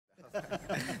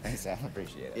Thanks, Sam.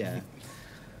 Appreciate it. Yeah.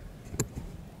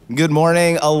 Good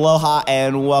morning, aloha,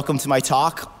 and welcome to my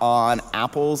talk on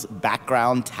Apple's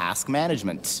background task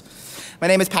management. My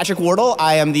name is Patrick Wardle.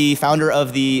 I am the founder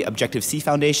of the Objective-C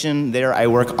Foundation. There I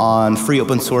work on free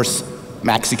open source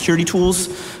Mac security tools.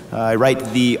 I write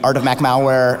the Art of Mac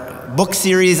Malware book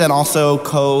series and also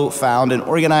co-found and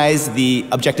organize the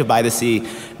Objective by the C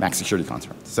Mac security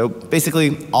conference. So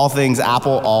basically, all things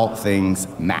Apple, all things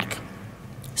Mac.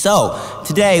 So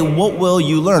today, what will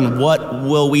you learn? What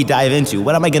will we dive into?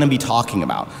 What am I going to be talking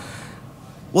about?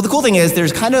 Well, the cool thing is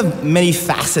there's kind of many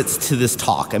facets to this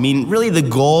talk. I mean, really the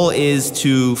goal is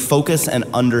to focus and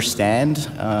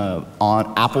understand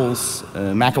on Apple's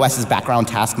macOS's background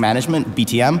task management,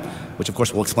 BTM, which of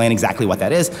course we'll explain exactly what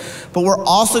that is. But we're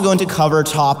also going to cover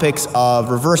topics of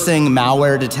reversing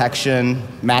malware detection,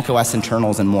 macOS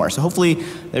internals, and more. So hopefully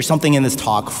there's something in this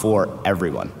talk for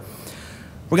everyone.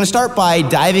 We're going to start by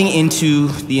diving into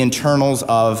the internals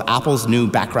of Apple's new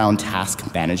background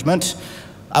task management.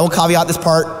 I will caveat this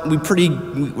part. We're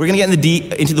going to get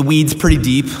into the weeds pretty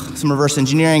deep, some reverse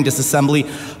engineering, disassembly,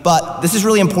 but this is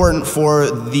really important for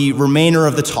the remainder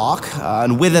of the talk,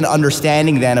 and with an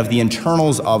understanding then of the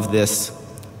internals of this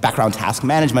background task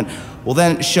management, we'll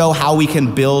then show how we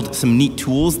can build some neat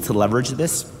tools to leverage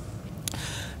this.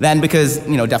 Then, because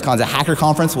DEF CON's a hacker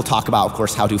conference, we'll talk about, of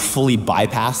course, how to fully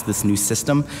bypass this new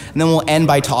system. And then we'll end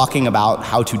by talking about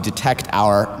how to detect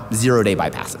our zero-day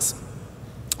bypasses.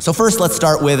 So first, let's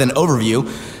start with an overview,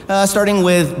 starting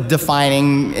with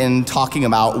defining and talking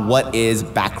about what is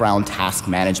background task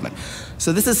management.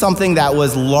 So this is something that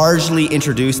was largely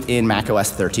introduced in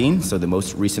macOS 13, so the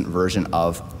most recent version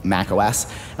of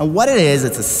macOS. And what it is,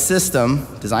 it's a system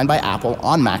designed by Apple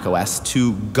on macOS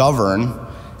to govern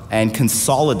and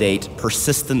consolidate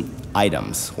persistent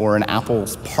items, or in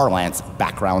Apple's parlance,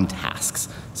 background tasks.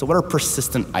 So what are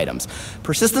persistent items?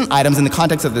 Persistent items in the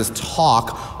context of this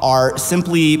talk are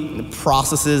simply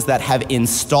processes that have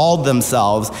installed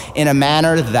themselves in a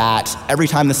manner that every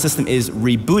time the system is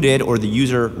rebooted or the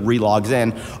user relogs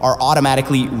in, are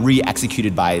automatically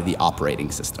re-executed by the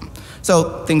operating system.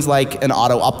 So things like an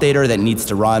auto updater that needs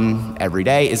to run every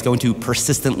day is going to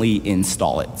persistently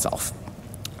install itself.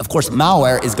 Of course,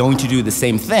 malware is going to do the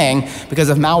same thing, because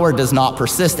if malware does not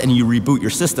persist and you reboot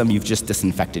your system, you've just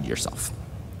disinfected yourself.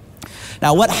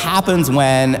 Now, what happens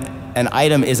when an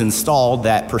item is installed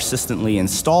that persistently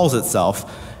installs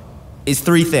itself is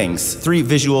three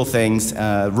visual things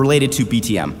related to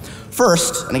BTM.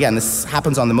 First, and again, this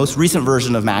happens on the most recent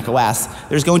version of macOS,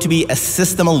 there's going to be a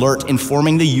system alert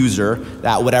informing the user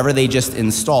that whatever they just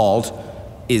installed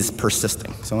is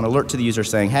persisting. So an alert to the user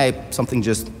saying, hey, something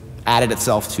just added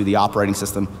itself to the operating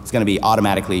system, it's going to be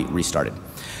automatically restarted.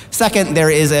 Second, there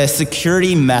is a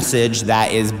security message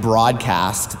that is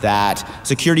broadcast that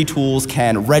security tools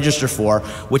can register for,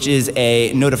 which is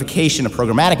a notification, a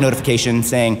programmatic notification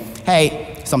saying,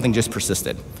 hey, something just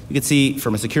persisted. You can see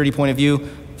from a security point of view,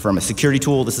 from a security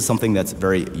tool, this is something that's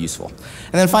very useful.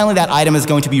 And then finally, that item is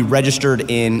going to be registered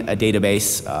in a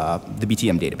database, the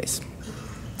BTM database.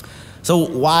 So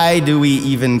why do we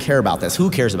even care about this?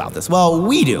 Who cares about this? Well,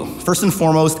 we do. First and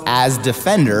foremost, as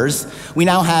defenders, we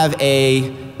now have a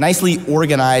nicely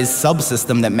organized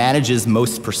subsystem that manages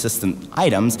most persistent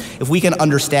items. If we can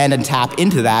understand and tap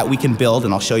into that, we can build,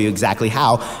 and I'll show you exactly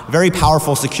how, very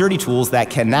powerful security tools that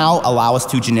can now allow us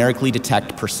to generically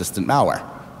detect persistent malware.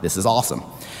 This is awesome.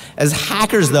 As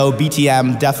hackers, though,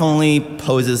 BTM definitely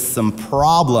poses some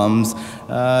problems.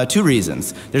 Two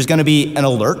reasons. There's going to be an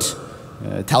alert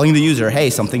telling the user,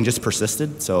 hey, something just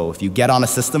persisted. So if you get on a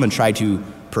system and try to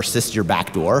persist your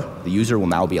backdoor, the user will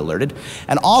now be alerted.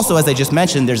 And also, as I just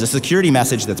mentioned, there's a security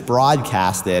message that's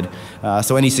broadcasted,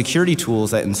 so any security tools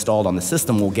that installed on the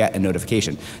system will get a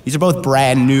notification. These are both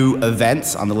brand new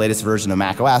events on the latest version of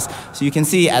macOS, so you can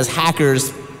see as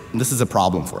hackers, this is a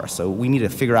problem for us. So we need to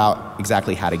figure out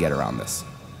exactly how to get around this.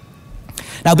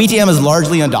 Now, BTM is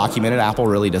largely undocumented. Apple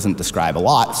really doesn't describe a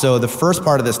lot. So the first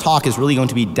part of this talk is really going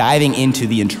to be diving into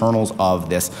the internals of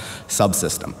this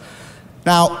subsystem.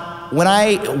 Now, when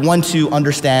I want to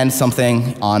understand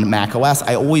something on macOS,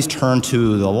 I always turn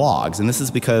to the logs. And this is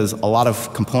because a lot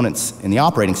of components in the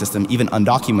operating system, even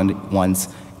undocumented ones,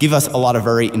 give us a lot of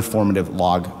very informative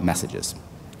log messages.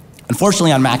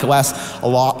 Unfortunately, on macOS, a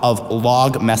lot of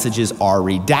log messages are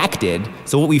redacted.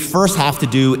 So what we first have to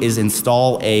do is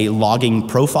install a logging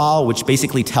profile, which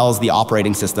basically tells the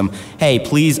operating system, hey,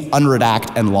 please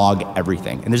unredact and log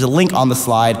everything. And there's a link on the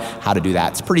slide how to do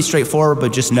that. It's pretty straightforward,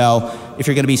 but just know if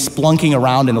you're going to be splunking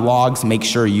around in the logs, make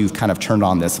sure you've kind of turned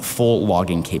on this full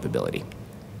logging capability.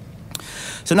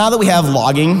 So now that we have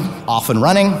logging off and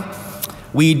running,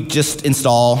 we just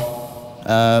install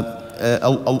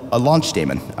a launch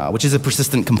daemon, which is a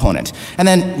persistent component, and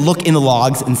then look in the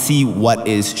logs and see what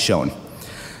is shown.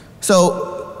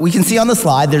 So we can see on the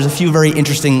slide there's a few very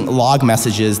interesting log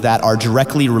messages that are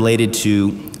directly related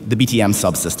to the BTM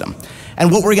subsystem.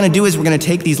 And what we're going to do is we're going to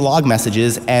take these log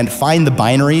messages and find the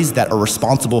binaries that are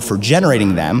responsible for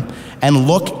generating them and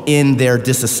look in their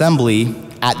disassembly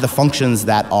at the functions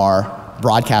that are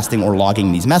broadcasting or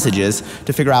logging these messages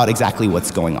to figure out exactly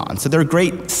what's going on. So they're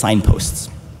great signposts.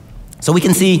 So we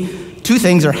can see two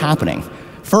things are happening.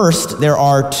 First, there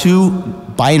are two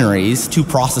binaries, two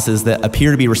processes that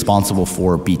appear to be responsible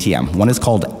for BTM. One is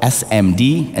called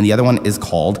SMD, and the other one is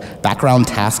called background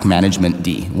task management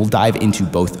D. We'll dive into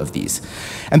both of these.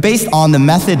 And based on the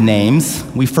method names,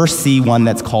 we first see one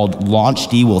that's called launch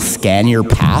D will scan your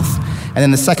path, and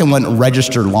then the second one,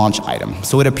 register launch item.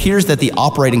 So it appears that the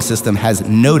operating system has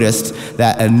noticed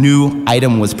that a new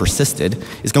item was persisted,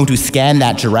 is going to scan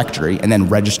that directory and then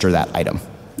register that item.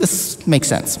 This makes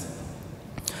sense.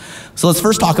 So let's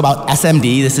first talk about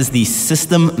SMD. This is the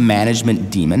system management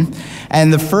daemon.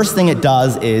 And the first thing it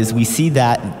does is we see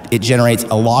that it generates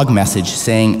a log message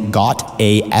saying got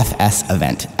a FS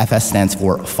event. FS stands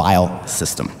for file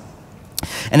system.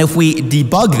 And if we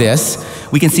debug this,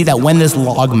 we can see that when this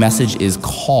log message is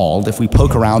called, if we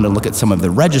poke around and look at some of the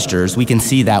registers, we can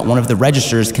see that one of the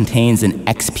registers contains an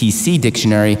XPC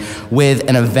dictionary with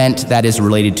an event that is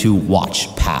related to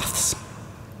watch paths.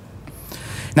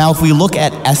 Now, if we look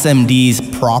at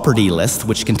SMD's property list,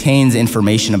 which contains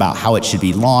information about how it should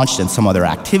be launched and some other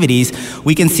activities,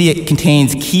 we can see it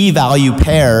contains key value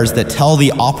pairs that tell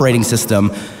the operating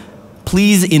system,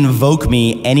 please invoke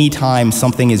me anytime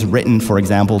something is written, for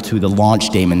example, to the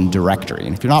launch daemon directory.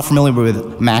 And if you're not familiar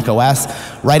with macOS,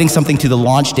 writing something to the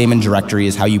launch daemon directory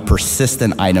is how you persist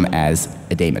an item as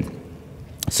a daemon.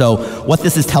 So what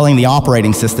this is telling the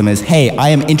operating system is, hey, I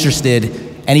am interested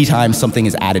anytime something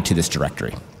is added to this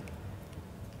directory.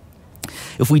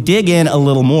 If we dig in a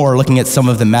little more, looking at some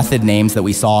of the method names that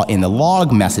we saw in the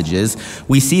log messages,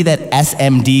 we see that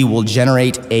SMD will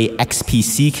generate a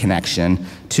XPC connection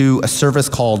to a service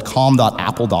called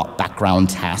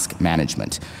com.apple.background task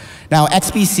management. Now,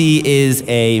 XPC is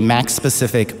a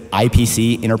Mac-specific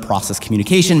IPC, inter-process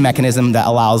communication mechanism that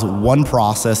allows one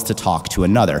process to talk to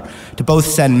another, to both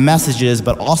send messages,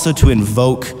 but also to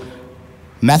invoke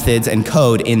methods and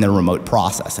code in the remote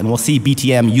process. And we'll see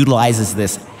BTM utilizes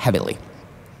this heavily.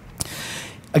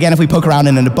 Again, if we poke around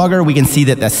in a debugger, we can see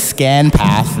that the scan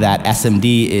path that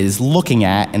SMD is looking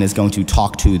at and is going to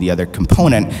talk to the other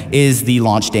component is the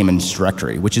launch daemon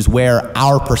directory, which is where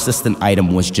our persistent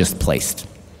item was just placed.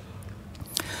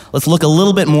 Let's look a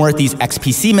little bit more at these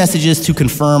XPC messages to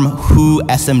confirm who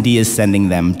SMD is sending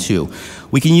them to.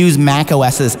 We can use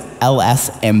macOS's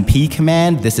lsmp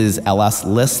command. This is ls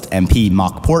list mp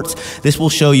mock ports. This will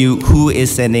show you who is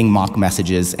sending mock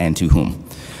messages and to whom.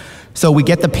 So we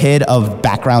get the PID of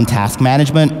background task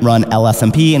management, run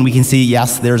lsmp, and we can see,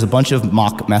 yes, there's a bunch of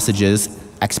mock messages,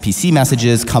 XPC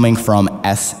messages coming from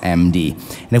SMD.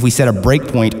 And if we set a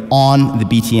breakpoint on the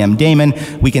BTM daemon,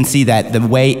 we can see that the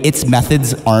way its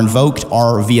methods are invoked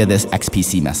are via this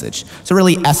XPC message. So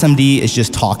really, SMD is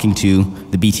just talking to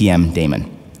the BTM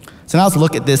daemon. So now let's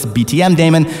look at this BTM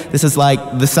daemon. This is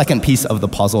like the second piece of the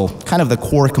puzzle, kind of the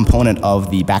core component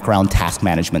of the background task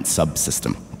management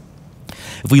subsystem.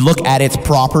 If we look at its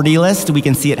property list, we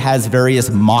can see it has various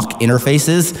mock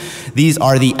interfaces. These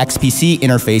are the XPC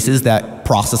interfaces that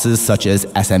processes such as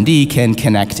SMD can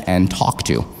connect and talk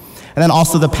to. And then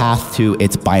also the path to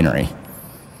its binary.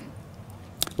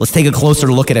 Let's take a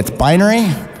closer look at its binary.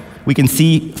 We can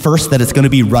see first that it's going to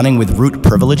be running with root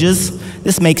privileges.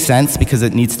 This makes sense because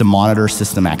it needs to monitor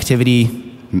system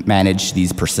activity, manage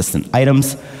these persistent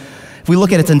items. If we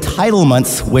look at its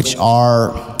entitlements, which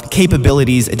are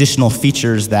capabilities, additional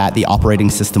features that the operating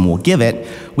system will give it,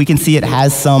 we can see it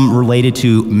has some related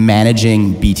to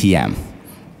managing BTM.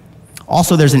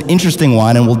 Also, there's an interesting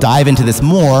one, and we'll dive into this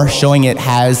more, showing it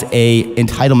has an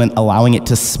entitlement allowing it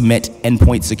to submit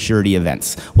endpoint security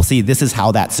events. We'll see this is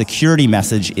how that security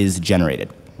message is generated.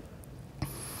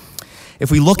 If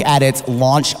we look at its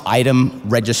launch item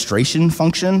registration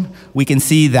function, we can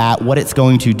see that what it's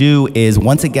going to do is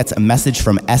once it gets a message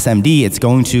from SMD, it's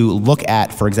going to look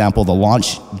at, for example, the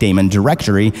launch daemon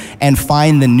directory and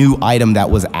find the new item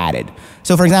that was added.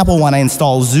 So for example, when I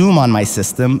install Zoom on my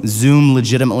system, Zoom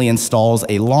legitimately installs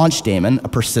a launch daemon, a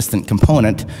persistent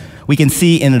component. We can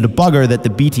see in a debugger that the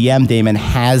BTM daemon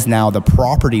has now the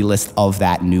property list of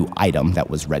that new item that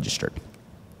was registered.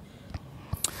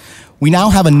 We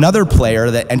now have another player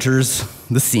that enters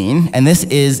the scene, and this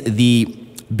is the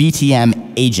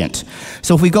BTM agent.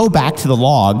 So if we go back to the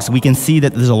logs, we can see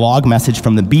that there's a log message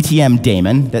from the BTM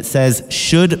daemon that says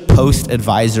should post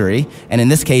advisory, and in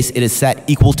this case it is set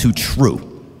equal to true.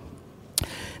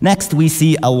 Next, we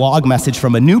see a log message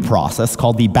from a new process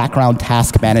called the background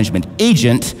task management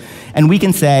agent, and we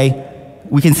can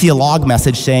see a log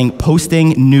message saying posting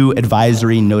new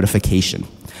advisory notification.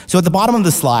 So at the bottom of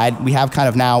the slide, we have kind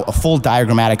of now a full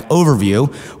diagrammatic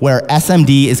overview where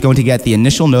SMD is going to get the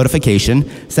initial notification,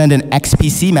 send an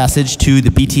XPC message to the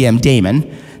BTM daemon.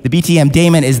 The BTM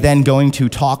daemon is then going to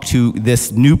talk to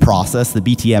this new process, the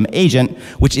BTM agent,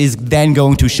 which is then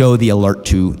going to show the alert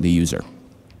to the user.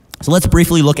 So let's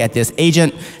briefly look at this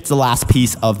agent. It's the last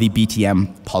piece of the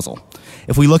BTM puzzle.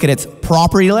 If we look at its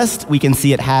property list, we can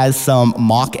see it has some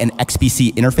mock and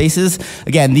XPC interfaces.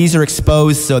 Again, these are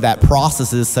exposed so that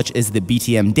processes such as the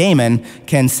BTM daemon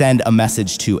can send a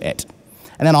message to it.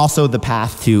 And then also the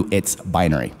path to its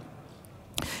binary.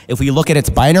 If we look at its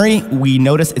binary, we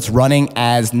notice it's running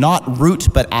as not root,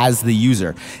 but as the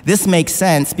user. This makes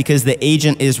sense because the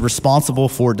agent is responsible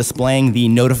for displaying the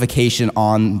notification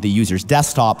on the user's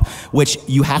desktop, which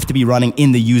you have to be running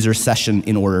in the user session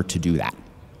in order to do that.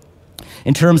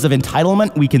 In terms of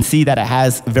entitlement, we can see that it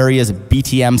has various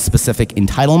BTM-specific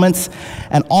entitlements,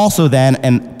 and also then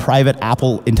a private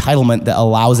Apple entitlement that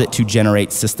allows it to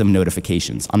generate system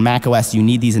notifications. On macOS, you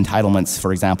need these entitlements,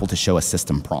 for example, to show a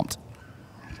system prompt.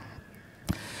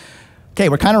 Okay,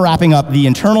 we're kind of wrapping up the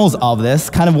internals of this.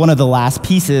 Kind of one of the last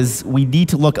pieces, we need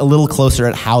to look a little closer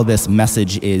at how this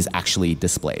message is actually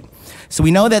displayed. So we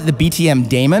know that the BTM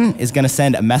daemon is going to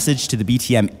send a message to the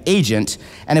BTM agent,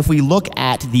 and if we look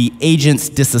at the agent's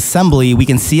disassembly, we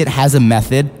can see it has a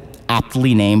method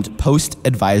aptly named post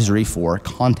advisory for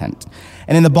content.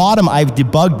 And in the bottom, I've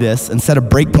debugged this and set a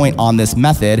breakpoint on this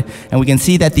method, and we can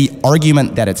see that the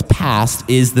argument that it's passed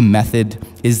is the message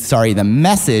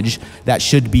that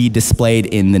should be displayed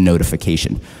in the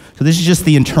notification. So this is just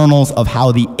the internals of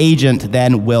how the agent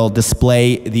then will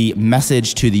display the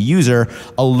message to the user,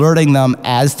 alerting them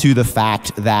as to the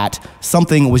fact that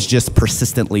something was just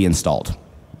persistently installed.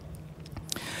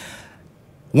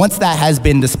 Once that has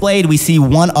been displayed, we see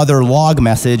one other log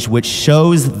message which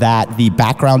shows that the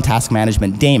background task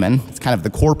management daemon, it's kind of the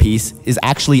core piece, is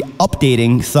actually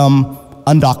updating some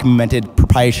undocumented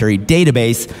proprietary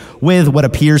database with what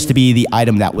appears to be the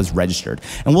item that was registered.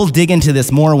 And we'll dig into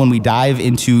this more when we dive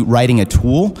into writing a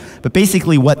tool, but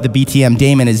basically what the BTM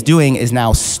daemon is doing is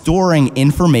now storing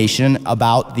information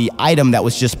about the item that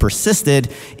was just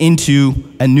persisted into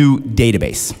a new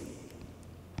database.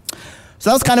 So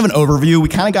that was kind of an overview. We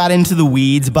kind of got into the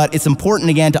weeds, but it's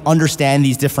important again to understand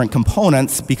these different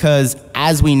components because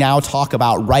as we now talk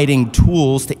about writing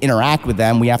tools to interact with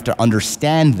them, we have to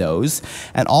understand those.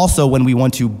 And also when we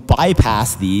want to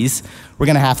bypass these, we're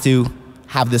going to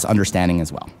have this understanding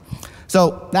as well.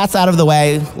 So that's out of the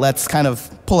way. Let's kind of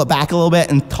pull it back a little bit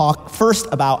and talk first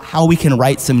about how we can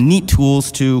write some neat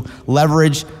tools to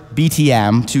leverage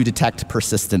BTM to detect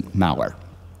persistent malware.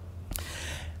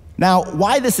 Now,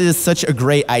 why this is such a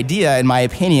great idea, in my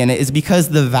opinion, is because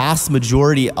the vast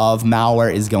majority of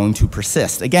malware is going to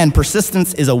persist. Again,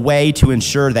 persistence is a way to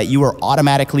ensure that you are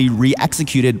automatically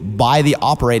re-executed by the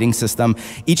operating system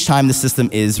each time the system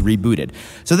is rebooted.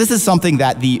 So this is something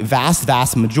that the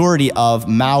vast majority of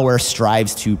malware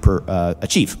strives to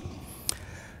achieve.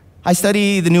 I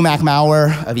study the new Mac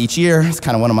malware of each year. It's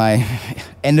kind of one of my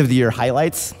end-of-the-year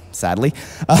highlights, sadly.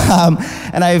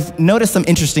 And I've noticed some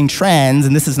interesting trends,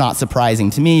 and this is not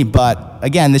surprising to me, but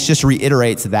again, this just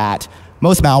reiterates that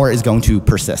most malware is going to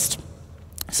persist.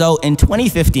 So in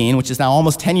 2015, which is now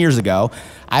almost 10 years ago,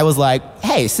 I was like,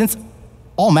 hey, since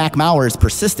all Mac malware is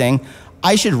persisting,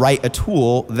 I should write a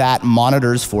tool that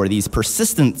monitors for these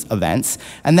persistence events.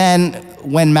 And then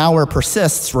when malware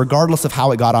persists, regardless of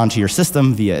how it got onto your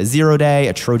system via a 0-day,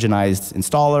 a Trojanized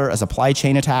installer, a supply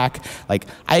chain attack, like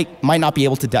I might not be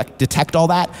able to detect all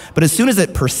that, but as soon as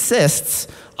it persists,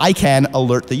 I can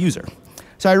alert the user.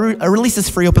 So I released this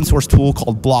free open source tool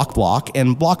called BlockBlock,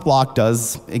 and BlockBlock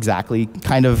does exactly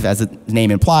kind of as its name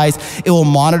implies. It will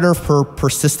monitor for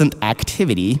persistent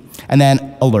activity and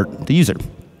then alert the user.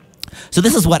 So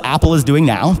this is what Apple is doing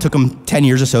now. It took them 10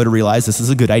 years or so to realize this is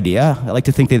a good idea. I like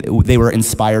to think that they were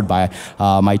inspired by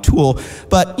my tool.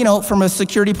 But you know, from a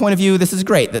security point of view, this is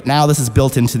great that now this is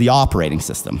built into the operating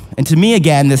system. And to me,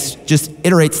 again, this just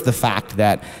iterates the fact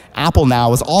that Apple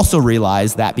now has also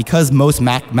realized that because most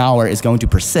Mac malware is going to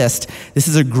persist, this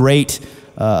is a great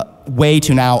way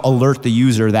to now alert the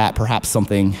user that perhaps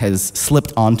something has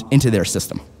slipped into their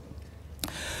system.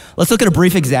 Let's look at a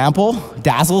brief example.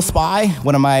 Dazzle Spy,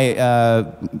 one of my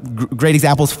great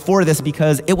examples for this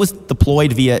because it was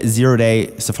deployed via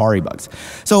zero-day Safari bugs.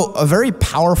 So a very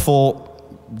powerful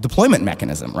deployment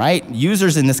mechanism, right?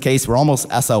 Users in this case were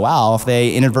almost SOL. If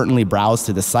they inadvertently browsed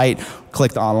to the site,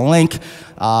 clicked on a link,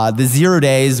 the 0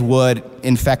 days would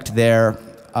infect their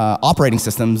operating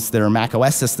systems, their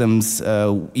macOS systems,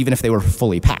 even if they were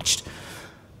fully patched.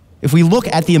 If we look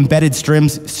at the embedded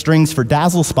strings for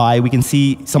Dazzle Spy, we can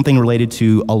see something related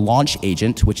to a launch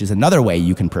agent, which is another way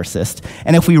you can persist.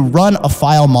 And if we run a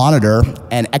file monitor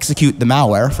and execute the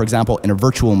malware, for example, in a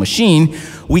virtual machine,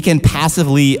 we can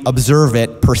passively observe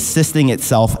it persisting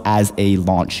itself as a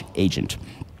launch agent.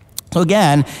 So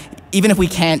again, even if we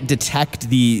can't detect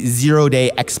the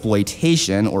zero-day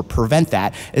exploitation or prevent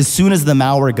that, as soon as the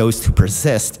malware goes to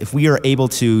persist, if we are able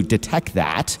to detect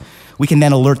that, we can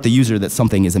then alert the user that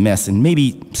something is amiss and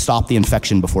maybe stop the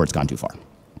infection before it's gone too far.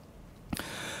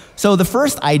 So the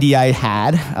first idea I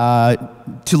had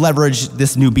to leverage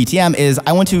this new BTM is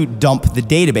I want to dump the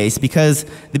database because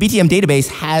the BTM database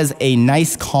has a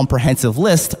nice comprehensive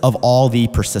list of all the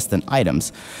persistent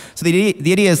items. So the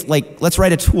idea is, like, let's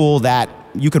write a tool that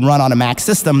you can run on a Mac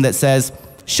system that says,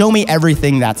 show me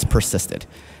everything that's persisted.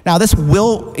 Now this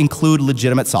will include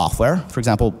legitimate software, for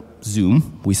example,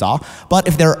 Zoom, we saw, but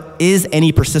if there is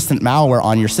any persistent malware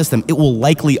on your system, it will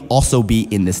likely also be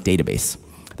in this database.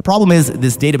 The problem is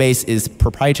this database is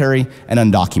proprietary and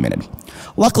undocumented.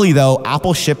 Luckily though,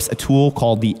 Apple ships a tool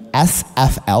called the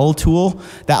SFL tool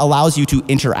that allows you to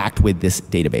interact with this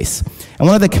database. And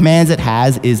one of the commands it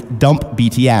has is dump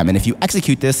BTM, and if you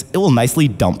execute this, it will nicely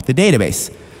dump the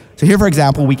database. So here, for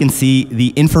example, we can see the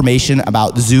information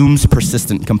about Zoom's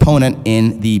persistent component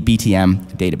in the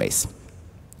BTM database.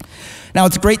 Now,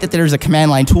 it's great that there's a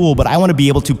command line tool, but I want to be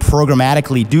able to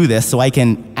programmatically do this so I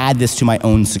can add this to my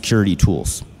own security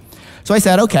tools. So I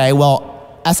said, okay,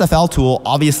 well, SFL tool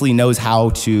obviously knows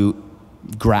how to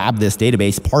grab this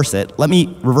database, parse it. Let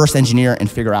me reverse engineer and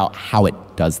figure out how it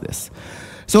does this.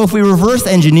 So if we reverse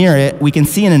engineer it, we can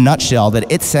see in a nutshell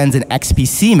that it sends an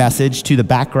XPC message to the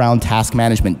background task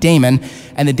management daemon,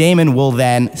 and the daemon will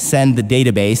then send the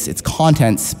database, its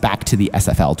contents, back to the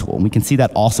SFL tool. And we can see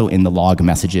that also in the log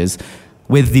messages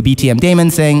with the BTM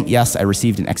daemon saying, yes, I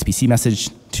received an XPC message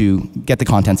to get the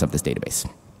contents of this database.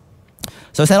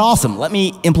 So I said, awesome, let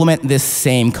me implement this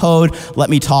same code. Let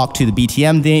me talk to the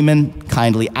BTM daemon,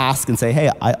 kindly ask and say, hey,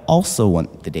 I also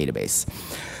want the database.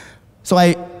 So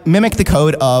I mimicked the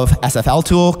code of SFL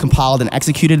tool, compiled and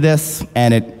executed this,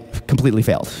 and it completely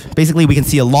failed. Basically, we can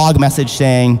see a log message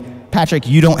saying, Patrick,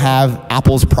 you don't have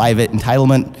Apple's private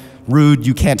entitlement. Rude,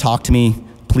 you can't talk to me.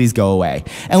 Please go away.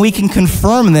 And we can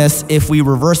confirm this if we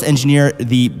reverse engineer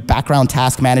the background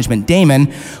task management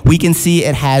daemon. We can see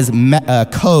it has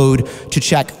code to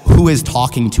check who is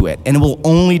talking to it. And it will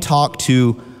only talk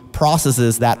to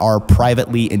processes that are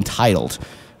privately entitled,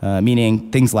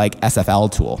 meaning things like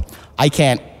SFL tool. I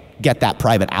can't get that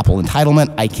private Apple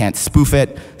entitlement. I can't spoof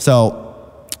it. So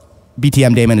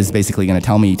BTM daemon is basically going to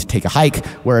tell me to take a hike,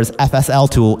 whereas FSL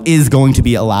tool is going to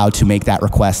be allowed to make that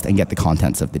request and get the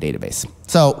contents of the database.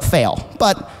 So fail.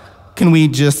 But can we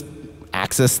just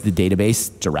access the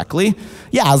database directly?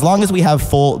 Yeah, as long as we have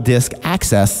full disk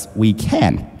access, we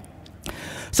can.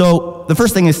 So the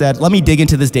first thing I said, let me dig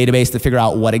into this database to figure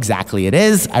out what exactly it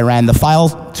is. I ran the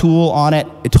file tool on it.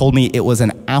 It told me it was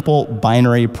an Apple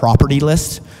binary property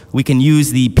list. We can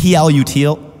use the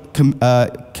plutil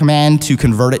command to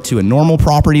convert it to a normal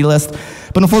property list.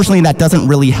 But unfortunately, that doesn't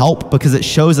really help because it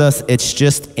shows us it's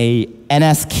just a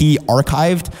NS key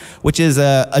archived, which is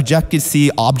a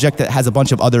Objective-C object that has a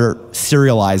bunch of other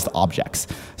serialized objects.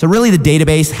 So really, the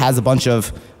database has a bunch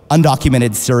of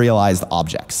undocumented serialized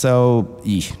objects. So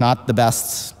not the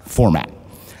best format.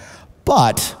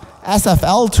 But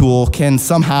SFL tool can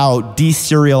somehow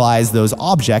deserialize those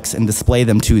objects and display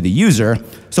them to the user.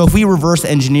 So if we reverse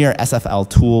engineer SFL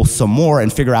tool some more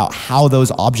and figure out how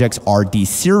those objects are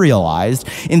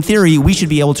deserialized, in theory, we should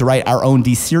be able to write our own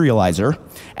deserializer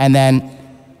and then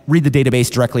read the database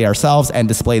directly ourselves and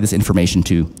display this information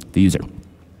to the user.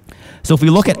 So if we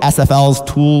look at SFL's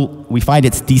tool, we find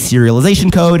its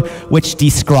deserialization code, which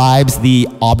describes the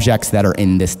objects that are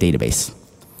in this database.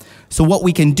 So what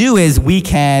we can do is we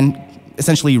can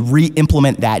essentially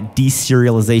re-implement that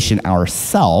deserialization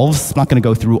ourselves. I'm not going to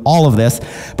go through all of this,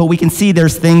 but we can see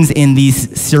there's things in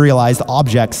these serialized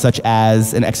objects such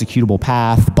as an executable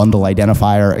path, bundle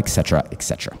identifier, etc.,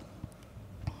 etc.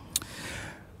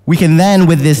 We can then,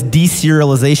 with this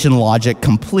deserialization logic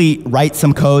complete, write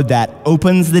some code that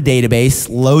opens the database,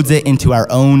 loads it into our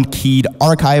own keyed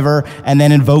archiver, and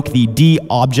then invoke the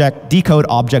decode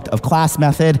object of class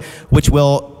method, which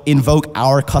will invoke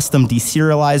our custom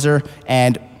deserializer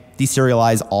and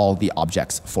deserialize all the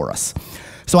objects for us.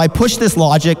 So I pushed this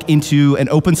logic into an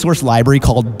open source library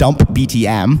called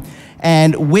dump-btm.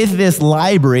 And with this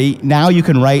library, now you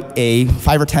can write a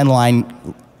 5 or 10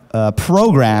 line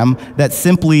program that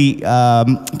simply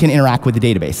can interact with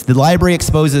the database. The library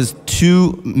exposes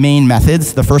two main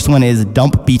methods. The first one is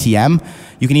dump-btm.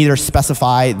 You can either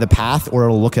specify the path or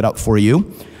it'll look it up for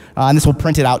you. And this will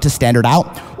print it out to standard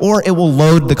out, or it will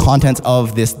load the contents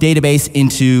of this database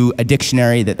into a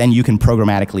dictionary that then you can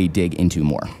programmatically dig into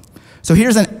more. So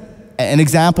here's an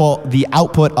example, the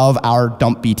output of our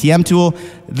dump-btm tool.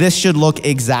 This should look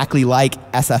exactly like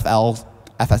SFL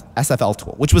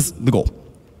tool, which was the goal.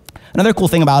 Another cool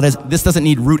thing about it is this doesn't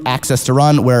need root access to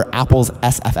run, where Apple's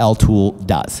SFL tool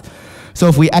does. So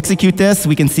if we execute this,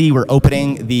 we can see we're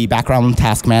opening the background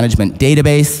task management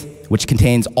database, which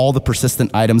contains all the persistent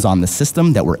items on the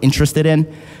system that we're interested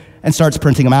in, and starts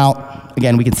printing them out.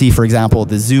 Again, we can see, for example,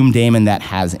 the Zoom daemon that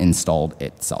has installed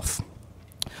itself.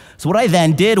 So what I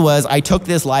then did was I took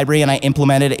this library and I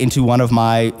implemented it into one of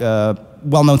my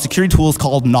well-known security tools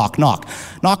called Knock Knock.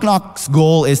 Knock Knock's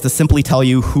goal is to simply tell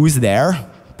you who's there,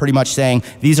 pretty much saying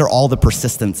these are all the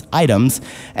persistence items.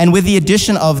 And with the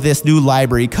addition of this new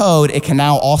library code, it can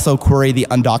now also query the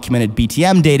undocumented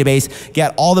BTM database,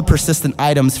 get all the persistent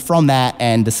items from that,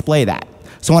 and display that.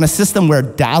 So on a system where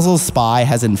Dazzle Spy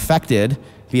has infected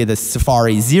via the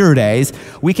Safari 0 days,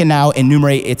 we can now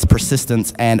enumerate its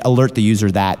persistence and alert the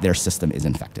user that their system is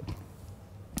infected.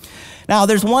 Now,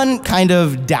 there's one kind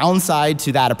of downside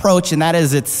to that approach, and that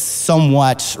is it's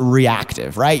somewhat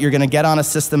reactive, right? You're going to get on a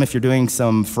system if you're doing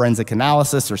some forensic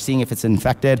analysis or seeing if it's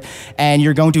infected, and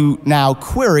you're going to now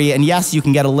query, and yes, you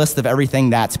can get a list of everything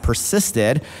that's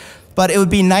persisted, but it would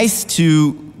be nice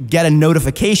to get a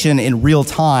notification in real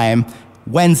time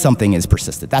when something is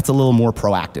persisted. That's a little more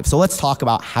proactive. So let's talk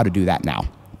about how to do that now.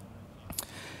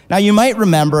 Now, you might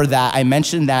remember that I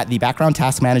mentioned that the background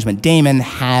task management daemon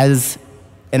has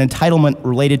an entitlement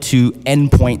related to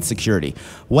endpoint security.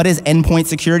 What is endpoint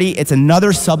security? It's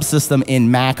another subsystem in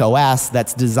macOS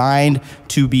that's designed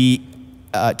to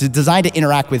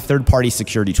interact with third-party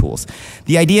security tools.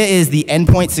 The idea is the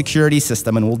endpoint security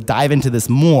system, and we'll dive into this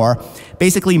more,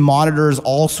 basically monitors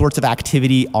all sorts of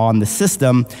activity on the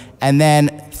system, and then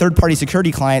third-party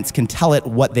security clients can tell it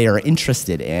what they are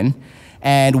interested in.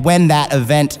 And when that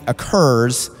event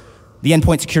occurs, the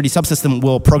endpoint security subsystem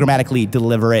will programmatically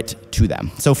deliver it to them.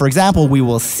 So for example, we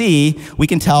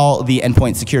can tell the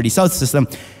endpoint security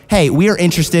subsystem, hey, we are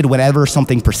interested whenever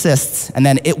something persists, and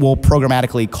then it will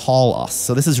programmatically call us.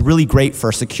 So this is really great for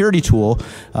a security tool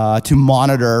to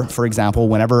monitor, for example,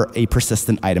 whenever a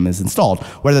persistent item is installed,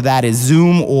 whether that is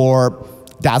Zoom or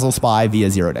Dazzle Spy via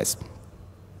 0 days.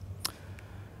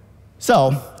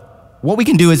 So what we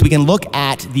can do is we can look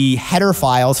at the header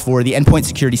files for the endpoint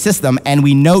security system, and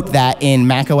we note that in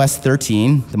macOS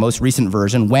 13, the most recent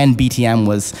version, when BTM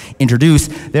was introduced,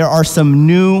 there are some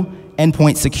new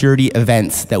endpoint security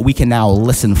events that we can now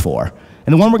listen for.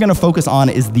 And the one we're going to focus on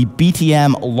is the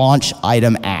BTM launch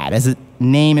item add. As its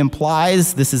name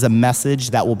implies, this is a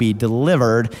message that will be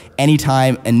delivered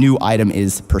anytime a new item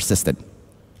is persisted.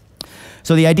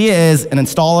 So the idea is an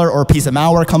installer or a piece of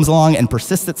malware comes along and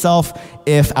persists itself.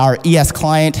 If our ES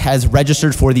client has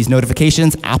registered for these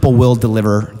notifications, Apple will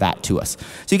deliver that to us.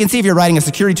 So you can see if you're writing a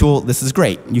security tool, this is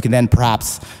great. You can then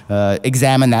perhaps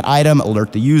examine that item,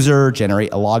 alert the user,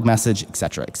 generate a log message, et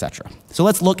cetera, et cetera. So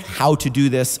let's look how to do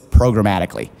this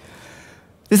programmatically.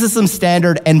 This is some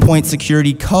standard endpoint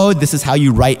security code. This is how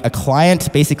you write a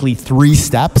client, basically 3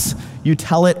 steps. You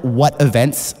tell it what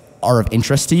events are of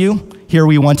interest to you. Here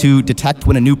we want to detect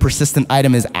when a new persistent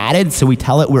item is added, so we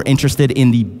tell it we're interested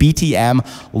in the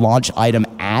BTM launch item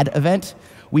add event.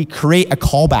 We create a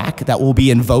callback that will be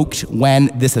invoked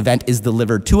when this event is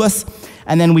delivered to us,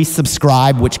 and then we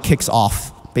subscribe, which kicks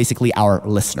off basically our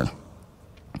listener.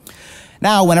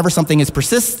 Now, whenever something is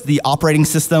persist, the operating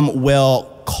system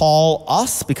will call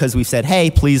us because we've said,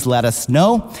 hey, please let us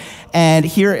know. And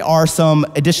here are some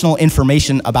additional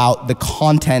information about the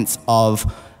contents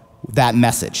of that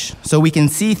message. So we can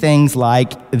see things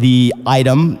like the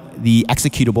item, the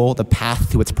executable, the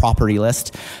path to its property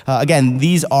list. Again,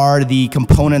 these are the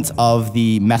components of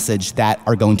the message that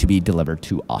are going to be delivered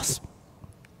to us.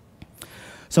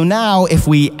 So now if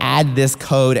we add this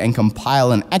code and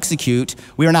compile and execute,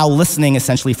 we are now listening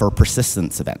essentially for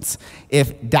persistence events.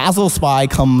 If Dazzle Spy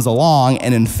comes along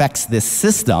and infects this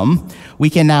system, we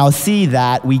can now see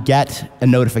that we get a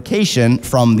notification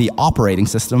from the operating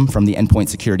system, from the endpoint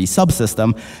security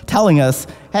subsystem, telling us,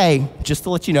 hey, just to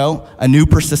let you know, a new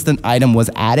persistent item was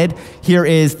added. Here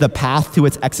is the path to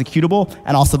its executable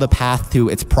and also the path to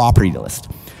its property list.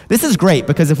 This is great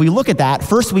because if we look at that,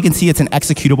 first we can see it's an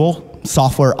executable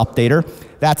software updater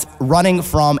that's running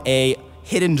from a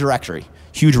hidden directory,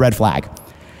 huge red flag.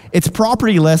 Its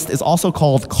property list is also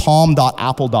called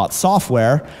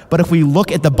com.apple.software, but if we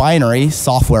look at the binary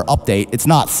software update, it's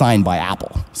not signed by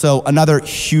Apple. So another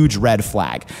huge red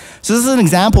flag. So this is an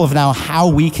example of now how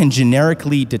we can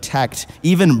generically detect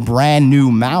even brand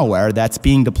new malware that's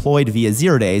being deployed via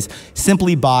 0 days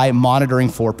simply by monitoring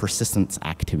for persistence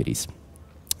activities.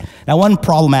 Now, one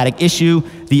problematic issue,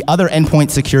 the other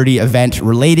endpoint security event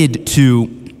related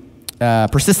to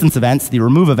persistence events, the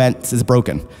remove events, is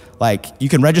broken. Like, you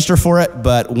can register for it,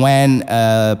 but when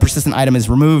a persistent item is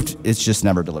removed, it's just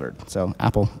never delivered. So,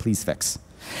 Apple, please fix.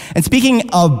 And speaking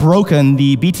of broken,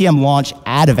 the BTM launch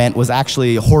add event was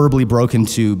actually horribly broken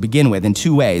to begin with in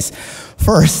 2 ways.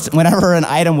 First, whenever an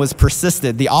item was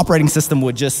persisted, the operating system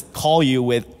would just call you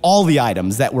with all the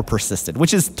items that were persisted,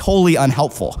 which is totally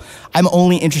unhelpful. I'm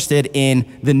only interested in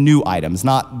the new items,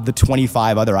 not the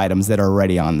 25 other items that are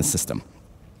already on the system.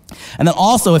 And then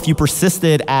also, if you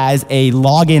persisted as a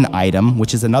login item,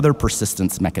 which is another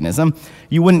persistence mechanism,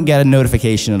 you wouldn't get a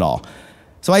notification at all.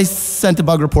 So I sent a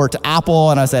bug report to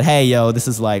Apple and I said, hey, yo, this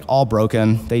is like all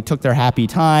broken. They took their happy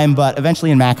time, but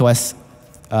eventually in macOS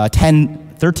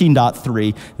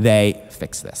 13.3, they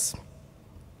fixed this.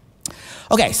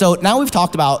 Okay, so now we've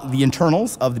talked about the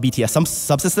internals of the BTS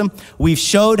subsystem. We've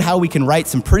showed how we can write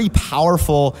some pretty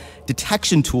powerful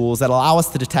detection tools that allow us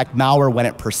to detect malware when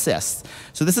it persists.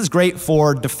 So this is great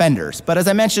for defenders. But as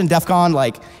I mentioned, DEF CON,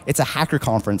 it's a hacker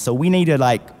conference, so we need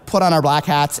to put on our black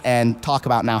hats and talk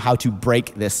about now how to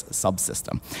break this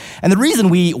subsystem. And the reason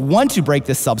we want to break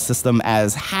this subsystem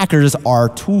as hackers are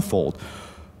twofold.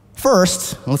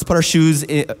 First, let's put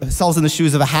ourselves in the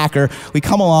shoes of a hacker. We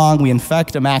come along, we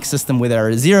infect a Mac system with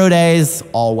our 0 days,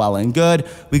 all well and good.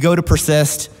 We go to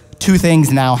persist. 2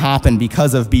 things now happen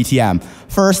because of BTM.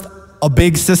 First, a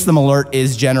big system alert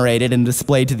is generated and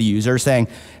displayed to the user saying,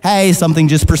 hey, something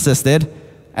just persisted.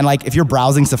 And if you're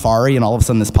browsing Safari and all of a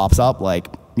sudden this pops up,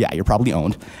 yeah, you're probably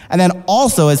owned. And then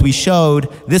also, as we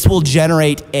showed, this will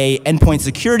generate a endpoint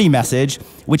security message,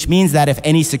 which means that if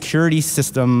any security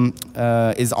system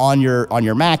is on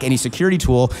your Mac, any security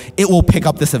tool, it will pick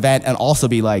up this event and also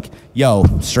be like, yo,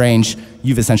 strange,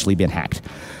 you've essentially been hacked.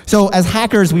 So as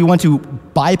hackers, we want to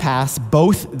bypass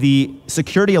both the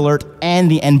security alert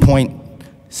and the endpoint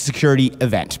security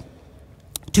event.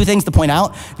 2 things to point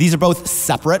out, these are both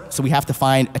separate, so we have to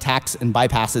find attacks and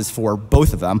bypasses for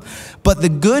both of them. But the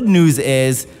good news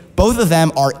is both of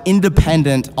them are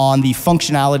independent on the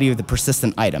functionality of the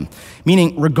persistent item.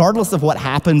 Meaning, regardless of what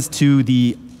happens to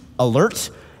the alert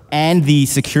and the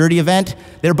security event,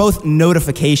 they're both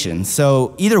notifications.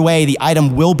 So either way, the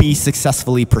item will be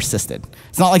successfully persisted.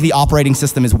 It's not like the operating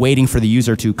system is waiting for the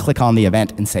user to click on the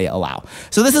event and say allow.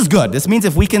 So this is good. This means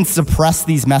if we can suppress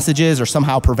these messages or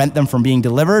somehow prevent them from being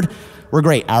delivered, we're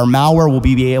great. Our malware will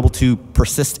be able to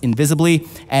persist invisibly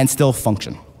and still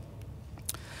function.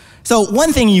 So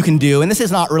one thing you can do, and this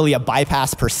is not really a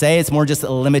bypass per se, it's more just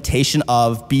a limitation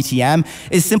of BTM,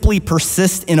 is simply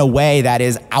persist in a way that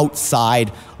is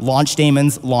outside launch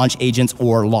daemons, launch agents,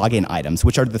 or login items,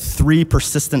 which are the 3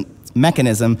 persistent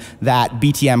mechanisms that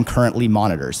BTM currently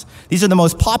monitors. These are the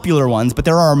most popular ones, but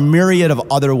there are a myriad of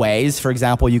other ways. For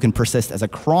example, you can persist as a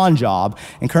cron job,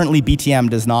 and currently BTM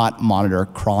does not monitor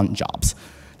cron jobs.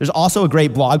 There's also a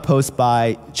great blog post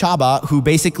by Chaba who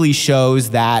basically shows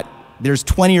that there's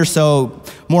 20 or so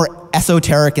more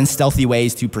esoteric and stealthy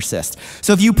ways to persist.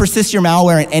 So if you persist your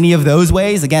malware in any of those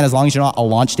ways, again, as long as you're not a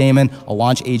launch daemon, a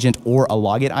launch agent, or a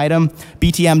login item,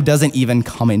 BTM doesn't even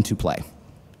come into play.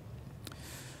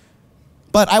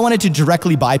 But I wanted to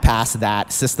directly bypass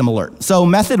that system alert. So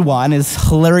method 1 is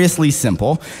hilariously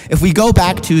simple. If we go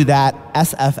back to that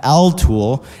SFL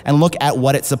tool and look at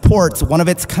what it supports, one of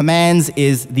its commands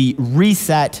is the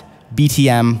reset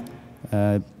BTM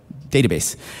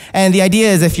database. And the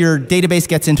idea is if your database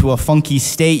gets into a funky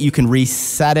state, you can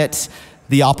reset it.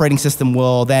 The operating system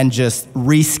will then just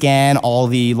rescan all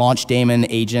the launch daemon,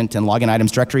 agent, and login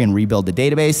items directory and rebuild the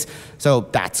database. So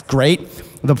that's great.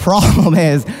 The problem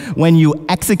is when you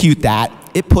execute that,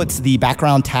 it puts the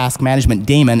background task management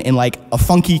daemon in a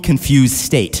funky, confused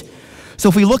state. So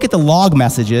if we look at the log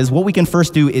messages, what we can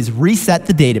first do is reset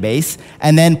the database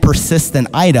and then persist an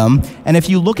item. And if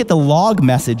you look at the log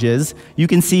messages, you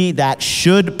can see that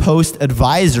should post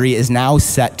advisory is now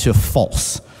set to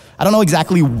false. I don't know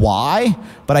exactly why,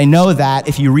 but I know that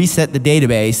if you reset the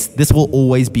database, this will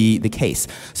always be the case.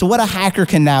 So what a hacker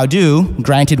can now do,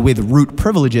 granted with root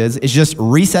privileges, is just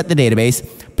reset the database,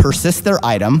 persist their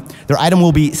item. Their item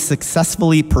will be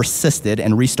successfully persisted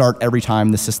and restart every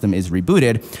time the system is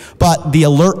rebooted, but the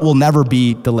alert will never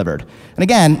be delivered. And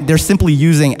again, they're simply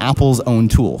using Apple's own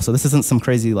tool. So this isn't some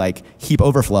crazy like heap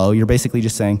overflow. You're basically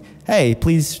just saying, hey,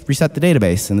 please reset the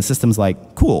database. And the system's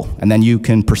like, cool. And then you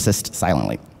can persist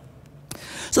silently.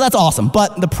 So that's awesome,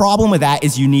 but the problem with that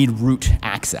is you need root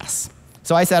access.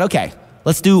 So I said, okay,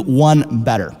 let's do one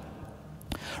better.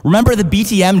 Remember, the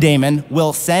BTM daemon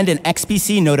will send an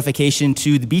XPC notification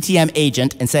to the BTM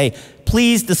agent and say,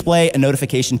 please display a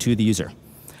notification to the user.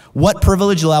 What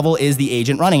privilege level is the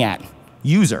agent running at?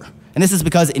 User. And this is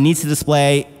because it needs to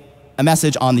display a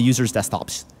message on the user's desktop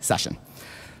session.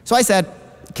 So I said,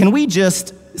 can we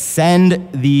just send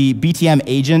the BTM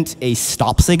agent a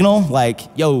stop signal, like,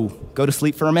 yo, go to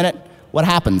sleep for a minute? What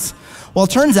happens? Well,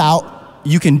 it turns out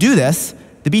you can do this.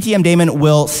 The BTM daemon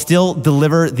will still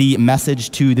deliver the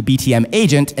message to the BTM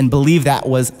agent and believe that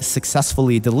was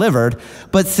successfully delivered.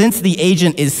 But since the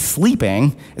agent is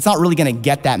sleeping, it's not really going to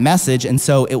get that message, and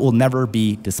so it will never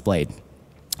be displayed.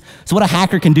 So what a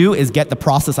hacker can do is get the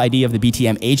process ID of the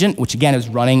BTM agent, which again is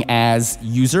running as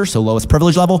user, so lowest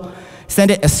privilege level,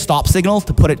 send it a stop signal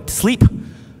to put it to sleep,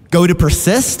 go to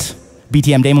persist.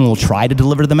 BTM daemon will try to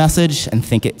deliver the message and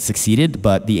think it succeeded,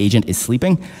 but the agent is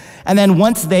sleeping. And then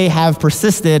once they have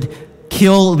persisted,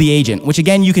 kill the agent, which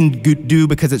again you can do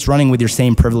because it's running with your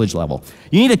same privilege level.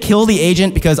 You need to kill the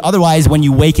agent because otherwise when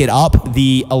you wake it up,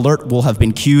 the alert will have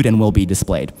been queued and will be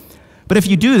displayed. But if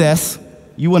you do this,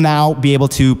 you will now be able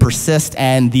to persist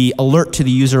and the alert to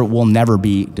the user will never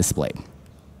be displayed.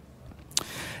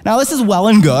 Now this is well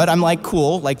and good. I'm like,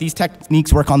 cool, like these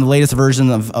techniques work on the latest version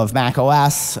of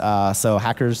macOS, so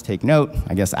hackers take note.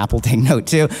 I guess Apple take note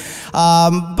too.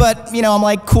 But you know, I'm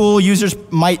like, cool, users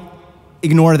might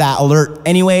ignore that alert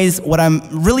anyways. What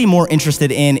I'm really more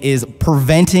interested in is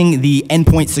preventing the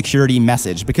endpoint security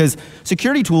message, because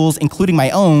security tools, including my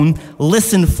own,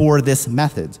 listen for this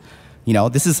method. You know,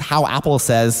 this is how Apple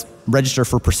says register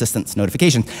for persistence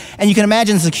notification. And you can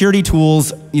imagine security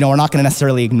tools, you know, are not going to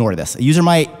necessarily ignore this. A user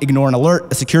might ignore an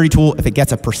alert. A security tool, if it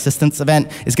gets a persistence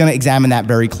event, is going to examine that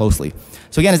very closely.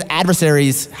 So again, as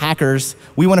adversaries, hackers,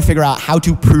 we want to figure out how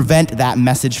to prevent that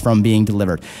message from being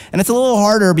delivered. And it's a little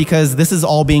harder because this is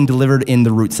all being delivered in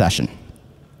the root session.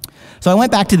 So I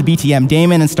went back to the BTM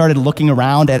daemon and started looking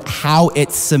around at how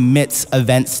it submits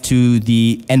events to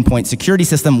the endpoint security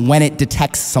system when it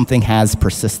detects something has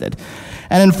persisted.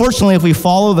 And unfortunately, if we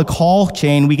follow the call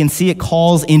chain, we can see it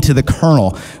calls into the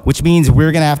kernel, which means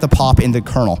we're going to have to pop into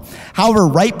kernel. However,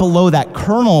 right below that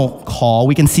kernel call,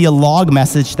 we can see a log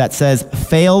message that says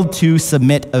failed to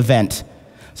submit event.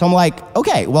 So I'm like,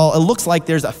 okay, well, it looks like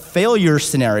there's a failure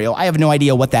scenario. I have no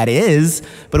idea what that is,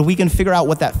 but if we can figure out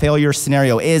what that failure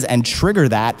scenario is and trigger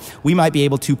that, we might be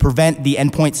able to prevent the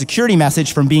endpoint security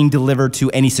message from being delivered to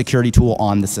any security tool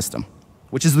on the system,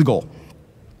 which is the goal.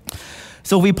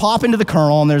 So if we pop into the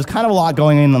kernel, and there's kind of a lot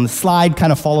going on the slide,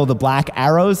 kind of follow the black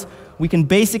arrows, we can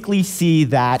basically see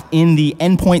that in the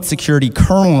endpoint security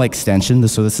kernel extension,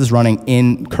 so this is running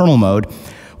in kernel mode,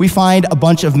 we find a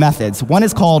bunch of methods. One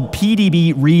is called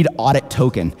PDB read audit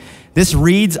token. This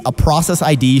reads a process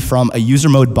ID from a user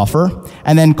mode buffer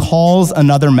and then calls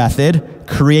another method,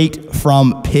 create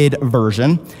from PID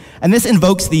version. And this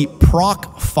invokes the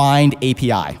proc find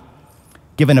API,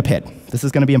 given a PID. This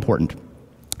is going to be important.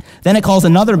 Then it calls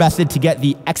another method to get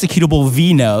the executable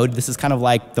vnode. This is kind of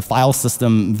like the file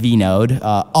system vnode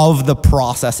of the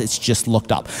process it's just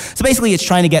looked up. So basically, it's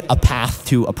trying to get a path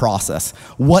to a process.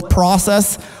 What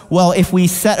process? Well, if we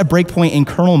set a breakpoint in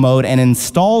kernel mode and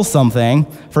install something,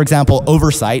 for example,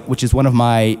 oversight, which is one of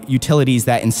my utilities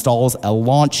that installs a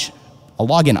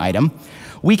login item,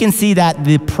 we can see that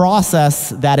the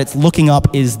process that it's looking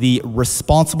up is the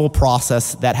responsible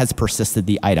process that has persisted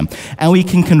the item. And we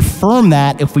can confirm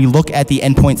that if we look at the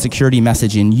endpoint security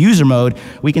message in user mode,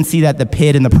 we can see that the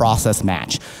PID and the process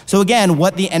match. So again,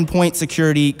 what the endpoint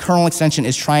security kernel extension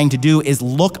is trying to do is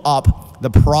look up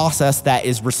the process that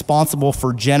is responsible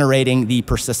for generating the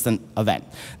persistent event.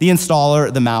 The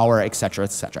installer, the malware, et cetera,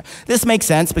 et cetera. This makes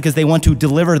sense because they want to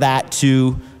deliver that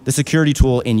to the security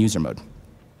tool in user mode.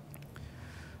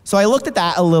 So I looked at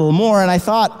that a little more and I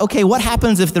thought, okay, what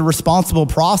happens if the responsible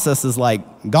process is like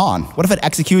gone? What if it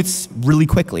executes really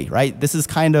quickly, right? This is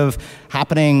kind of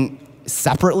happening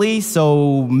separately,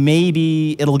 so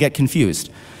maybe it'll get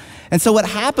confused. And so what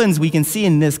happens, we can see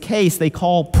in this case, they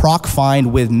call proc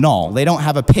find with null. They don't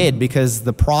have a PID because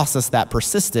the process that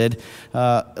persisted,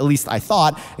 at least I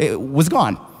thought, it was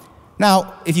gone.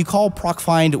 Now, if you call proc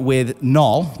find with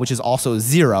null, which is also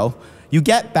 0, you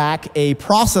get back a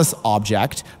process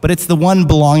object, but it's the one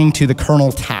belonging to the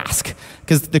kernel task,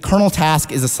 because the kernel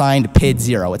task is assigned PID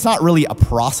 0. It's not really a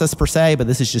process per se, but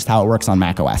this is just how it works on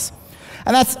macOS.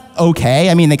 And that's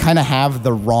okay. I mean, they kind of have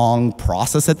the wrong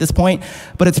process at this point,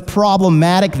 but it's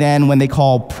problematic then when they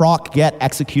call proc get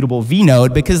executable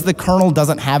vnode, because the kernel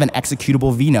doesn't have an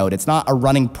executable vnode. It's not a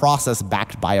running process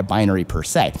backed by a binary per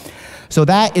se. So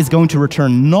that is going to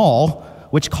return null,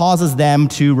 which causes them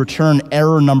to return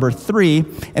error number 3.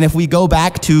 And if we go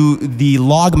back to the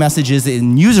log messages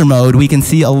in user mode, we can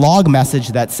see a log message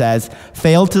that says,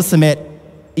 failed to submit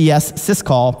ES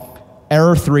syscall,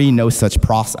 error 3, no such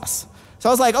process. So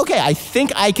I was like, okay, I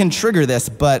think I can trigger this,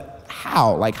 but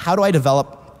how? Like, how do I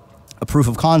develop a proof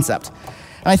of concept?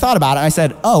 And I thought about it, and I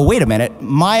said, oh, wait a minute.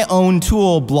 My own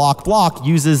tool, block,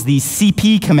 uses the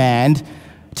cp command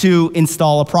to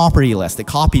install a property list. It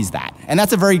copies that. And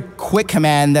that's a very quick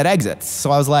command that exits.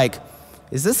 So I was like,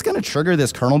 is this going to trigger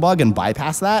this kernel bug and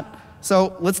bypass that?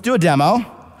 So let's do a demo.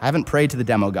 I haven't prayed to the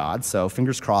demo god, so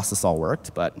fingers crossed this all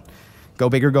worked, but go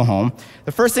big or go home.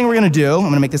 The first thing we're going to do, I'm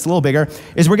going to make this a little bigger,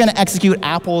 is we're going to execute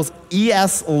Apple's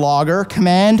eslogger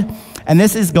command, and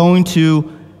this is going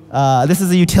to, this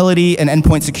is a utility, an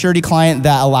endpoint security client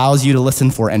that allows you to listen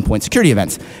for endpoint security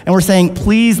events. And we're saying,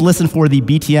 please listen for the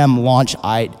BTM launch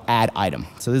add item.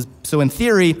 So in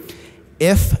theory,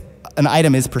 if an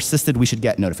item is persisted, we should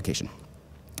get notification.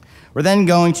 We're then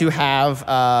going to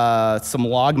have some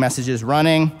log messages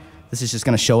running. This is just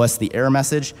going to show us the error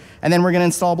message. And then we're going to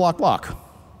install block.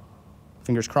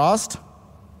 Fingers crossed.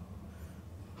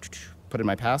 Put in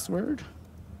my password.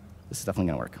 This is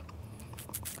definitely going to work.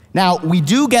 Now, we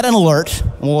do get an alert,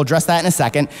 and we'll address that in a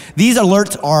second. These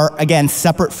alerts are, again,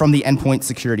 separate from the endpoint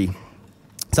security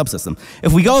subsystem.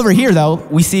 If we go over here, though,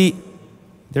 we see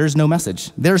there's no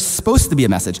message. There's supposed to be a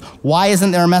message. Why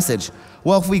isn't there a message?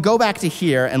 Well, if we go back to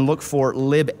here and look for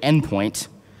lib endpoint,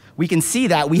 we can see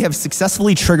that we have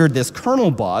successfully triggered this kernel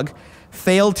bug,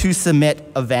 failed to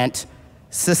submit event,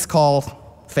 syscall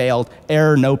failed,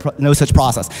 error, no such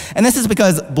process. And this is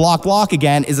because block,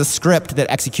 again, is a script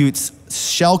that executes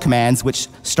shell commands which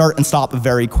start and stop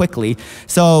very quickly.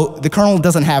 So the kernel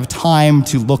doesn't have time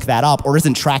to look that up or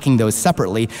isn't tracking those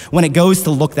separately. When it goes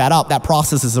to look that up, that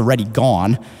process is already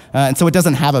gone. And so it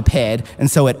doesn't have a PID, and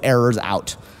so it errors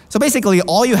out. So basically,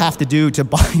 all you have to do to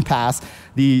bypass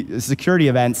the security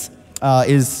events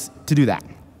is to do that.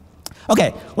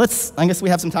 Okay, I guess we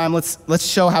have some time. Let's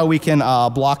show how we can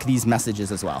block these messages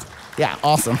as well. Yeah,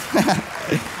 awesome.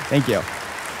 Thank you.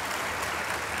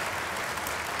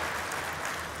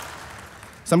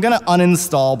 So I'm going to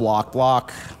uninstall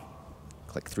block.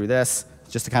 Click through this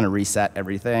just to kind of reset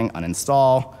everything,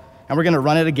 uninstall. And we're going to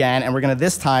run it again, and we're going to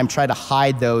this time try to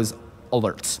hide those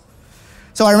alerts.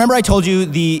 So I remember I told you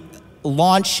the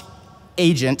launch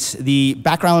agent, the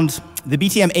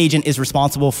BTM agent is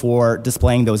responsible for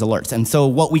displaying those alerts. And so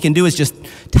what we can do is just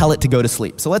tell it to go to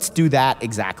sleep. So let's do that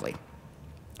exactly.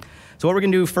 So what we're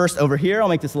going to do first over here, I'll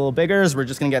make this a little bigger, is we're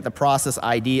just going to get the process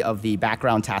ID of the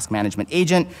background task management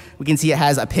agent. We can see it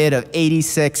has a PID of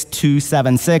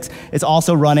 86276. It's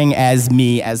also running as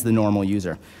me as the normal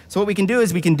user. So what we can do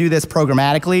is we can do this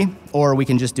programmatically, or we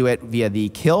can just do it via the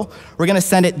kill. We're going to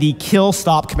send it the kill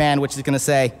stop command, which is going to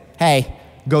say, hey,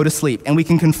 go to sleep. And we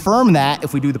can confirm that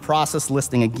if we do the process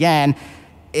listing again.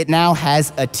 It now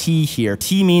has a T here.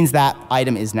 T means that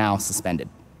item is now suspended.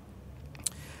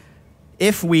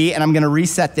 If we, and I'm going to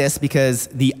reset this because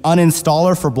the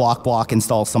uninstaller for block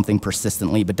installs something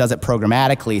persistently, but does it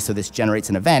programmatically, so this generates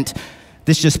an event.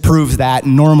 This just proves that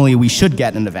normally we should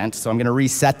get an event. So I'm going to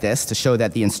reset this to show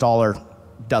that the installer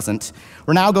doesn't.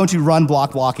 We're now going to run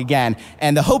block again.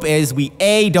 And the hope is we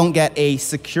A, don't get a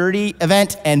security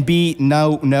event, and B,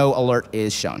 no alert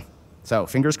is shown. So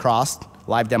fingers crossed,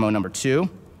 live demo number 2.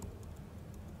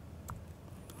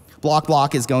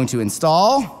 Block is going to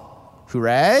install.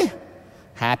 Hooray.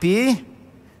 Happy.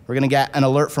 We're going to get an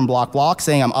alert from block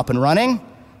saying I'm up and running,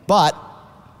 but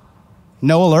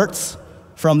no alerts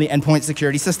from the endpoint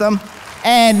security system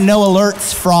and no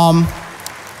alerts from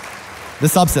the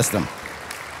subsystem.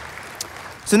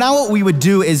 So now what we would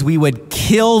do is we would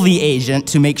kill the agent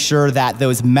to make sure that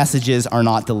those messages are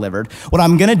not delivered. What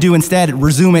I'm going to do instead,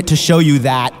 resume it to show you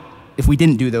that if we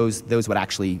didn't do those would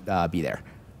actually be there.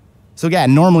 So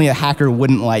again, normally a hacker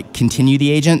wouldn't continue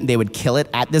the agent. They would kill it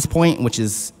at this point, which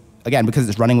is again, because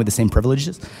it's running with the same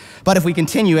privileges. But if we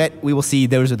continue it, we will see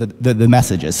those are the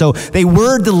messages. So they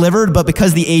were delivered, but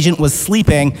because the agent was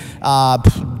sleeping,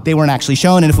 they weren't actually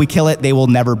shown, and if we kill it, they will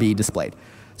never be displayed.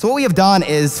 So what we have done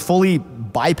is fully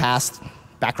bypassed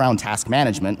background task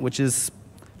management, which is,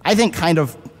 I think, kind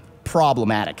of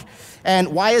problematic. And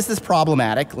why is this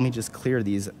problematic? Let me just clear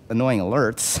these annoying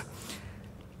alerts.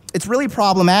 It's really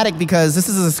problematic because this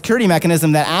is a security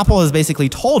mechanism that Apple has basically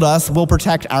told us will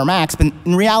protect our Macs, but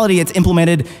in reality, it's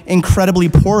implemented incredibly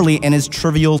poorly and is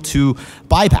trivial to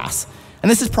bypass. And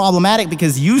this is problematic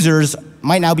because users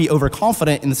might now be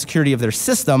overconfident in the security of their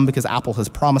system because Apple has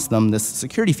promised them this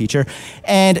security feature.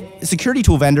 And security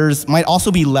tool vendors might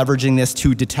also be leveraging this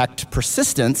to detect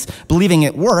persistence, believing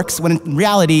it works, when in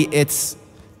reality, it's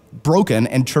broken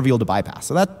and trivial to bypass.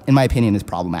 So that, in my opinion, is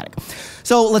problematic.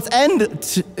 So let's end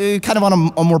kind of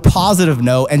on a more positive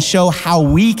note and show how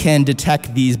we can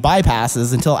detect these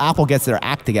bypasses until Apple gets their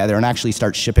act together and actually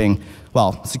starts shipping,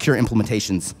 well, secure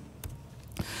implementations.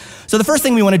 So the first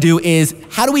thing we want to do is,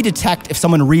 how do we detect if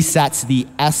someone resets the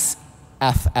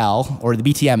SFL, or the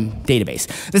BTM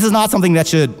database? This is not something that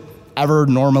should ever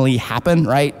normally happen,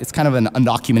 right? It's kind of an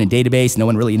undocumented database. No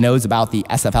one really knows about the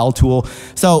SFL tool.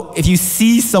 So if you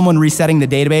see someone resetting the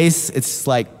database, it's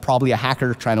like probably a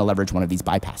hacker trying to leverage one of these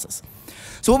bypasses.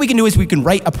 So what we can do is we can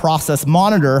write a process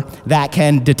monitor that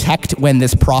can detect when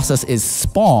this process is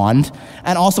spawned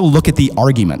and also look at the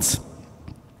arguments.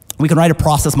 We can write a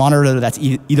process monitor that's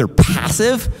either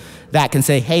passive, that can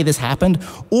say, hey, this happened,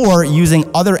 or using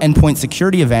other endpoint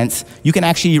security events, you can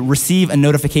actually receive a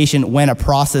notification when a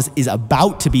process is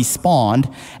about to be spawned,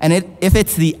 and if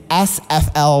it's the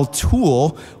SFL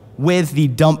tool with the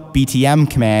dump BTM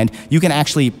command, you can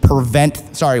actually prevent,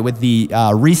 with the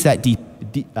reset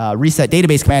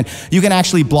database command, you can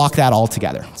actually block that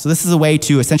altogether. So this is a way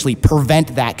to essentially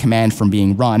prevent that command from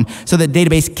being run so the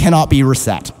database cannot be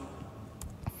reset.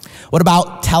 What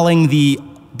about telling the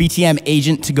BTM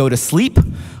agent to go to sleep?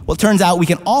 Well, it turns out we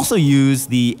can also use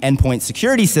the endpoint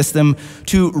security system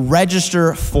to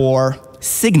register for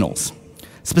signals.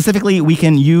 Specifically, we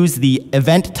can use the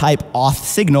event type auth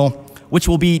signal, which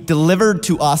will be delivered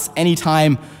to us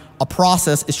anytime a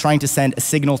process is trying to send a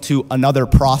signal to another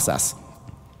process.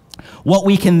 What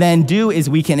we can then do is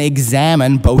we can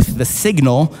examine both the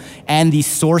signal and the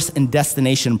source and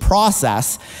destination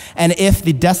process. And if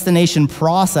the destination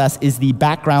process is the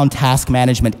background task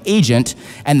management agent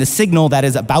and the signal that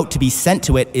is about to be sent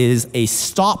to it is a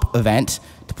stop event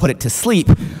to put it to sleep,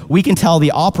 we can tell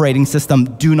the operating system,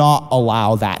 do not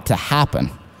allow that to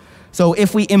happen. So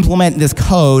if we implement this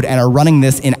code and are running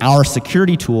this in our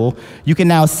security tool, you can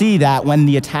now see that when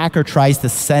the attacker tries to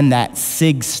send that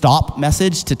sig stop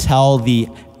message to tell the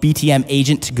BTM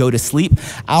agent to go to sleep,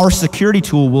 our security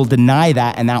tool will deny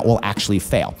that and that will actually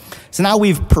fail. So now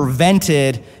we've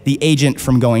prevented the agent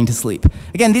from going to sleep.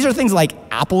 Again, these are things like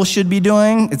Apple should be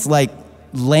doing. It's like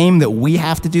lame that we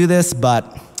have to do this,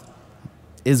 but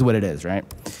is what it is, right?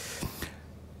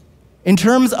 In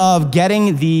terms of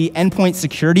getting the endpoint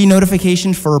security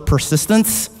notification for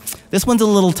persistence, this one's a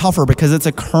little tougher because it's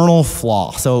a kernel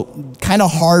flaw, so kind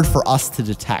of hard for us to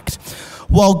detect.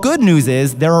 Well, good news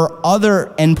is there are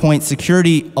other endpoint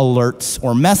security alerts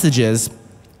or messages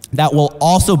that will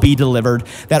also be delivered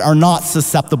that are not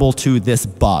susceptible to this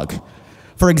bug.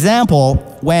 For example,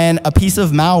 when a piece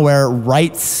of malware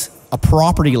writes a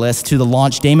property list to the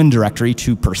launch daemon directory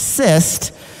to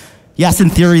persist, yes, in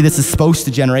theory, this is supposed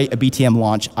to generate a BTM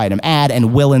launch item add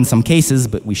and will in some cases,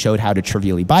 but we showed how to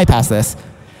trivially bypass this.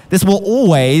 This will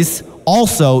always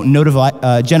also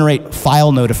generate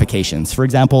file notifications. For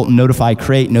example, notify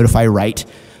create, notify write,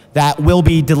 that will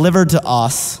be delivered to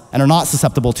us and are not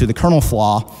susceptible to the kernel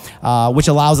flaw, which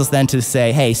allows us then to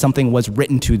say, hey, something was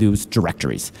written to those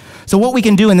directories. So what we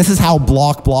can do, and this is how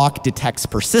block detects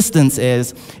persistence,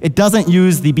 is it doesn't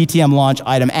use the BTM launch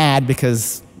item add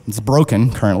because it's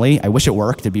broken currently. I wish it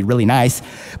worked. It'd be really nice.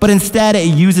 But instead, it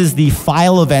uses the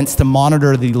file events to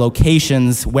monitor the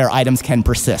locations where items can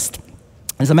persist.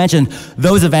 As I mentioned,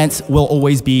 those events will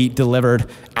always be delivered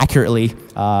accurately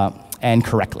and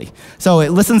correctly. So it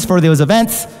listens for those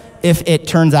events. If it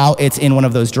turns out it's in one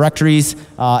of those directories,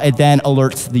 it then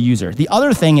alerts the user. The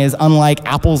other thing is, unlike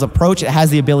Apple's approach, it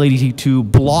has the ability to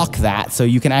block that, so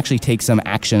you can actually take some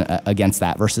action against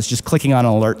that versus just clicking on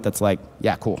an alert that's like,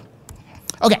 yeah, cool.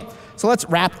 Okay, so let's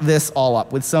wrap this all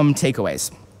up with some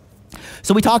takeaways.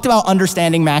 So we talked about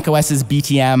understanding macOS's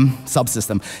BTM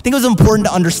subsystem. I think it was important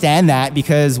to understand that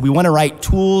because we want to write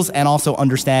tools and also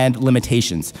understand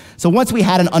limitations. So once we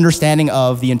had an understanding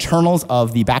of the internals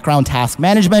of the background task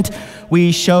management,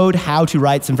 we showed how to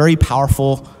write some very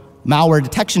powerful malware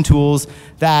detection tools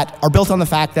that are built on the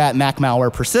fact that Mac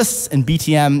malware persists, and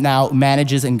BTM now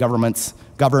manages and governs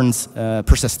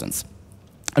persistence.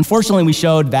 Unfortunately, we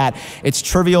showed that it's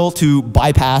trivial to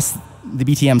bypass the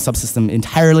BTM subsystem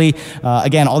entirely.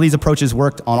 Again, all these approaches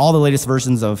worked on all the latest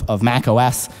versions of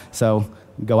macOS, so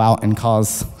go out and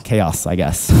cause chaos, I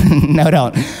guess. No,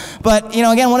 don't. But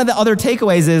again, one of the other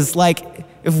takeaways is, like,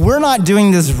 if we're not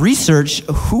doing this research,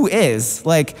 who is?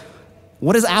 Like,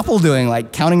 what is Apple doing?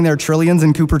 Like, counting their trillions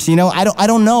in Cupertino? I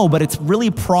don't know, but it's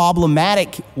really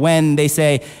problematic when they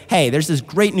say, hey, there's this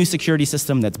great new security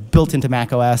system that's built into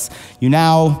macOS. You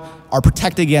now are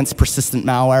protected against persistent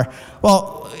malware.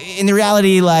 Well, in the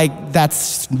reality, like,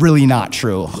 that's really not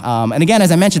true. And again,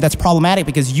 as I mentioned, that's problematic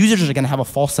because users are going to have a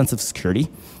false sense of security,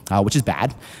 which is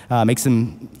bad. Makes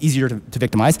them easier to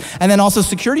victimize. And then also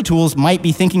security tools might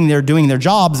be thinking they're doing their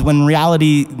jobs when in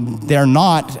reality they're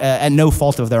not, at no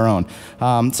fault of their own.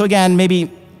 So again,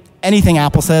 maybe anything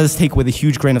Apple says, take with a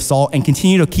huge grain of salt and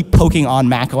continue to keep poking on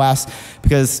macOS,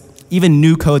 because even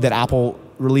new code that Apple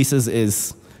releases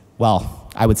is, well,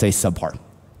 I would say subpar.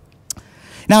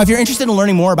 Now, if you're interested in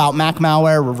learning more about Mac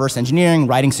malware, reverse engineering,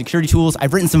 writing security tools,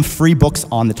 I've written some free books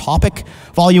on the topic.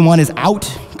 Volume 1 is out.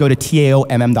 Go to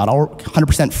taomm.org,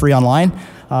 100% free online.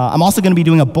 I'm also going to be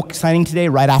doing a book signing today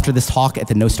right after this talk at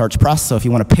the No Starch Press, so if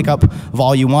you want to pick up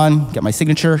Volume 1, get my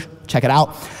signature, check it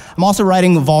out. I'm also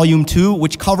writing Volume 2,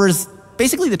 which covers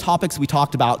basically the topics we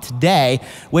talked about today,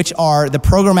 which are the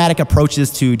programmatic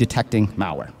approaches to detecting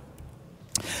malware.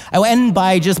 I will end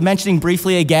by just mentioning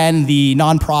briefly again the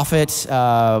nonprofit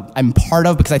I'm part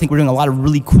of, because I think we're doing a lot of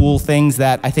really cool things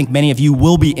that I think many of you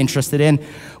will be interested in.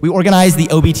 We organized the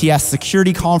OBTS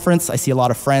Security Conference. I see a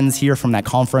lot of friends here from that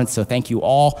conference, so thank you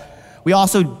all. We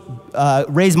also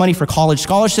raise money for college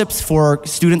scholarships for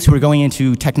students who are going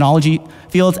into technology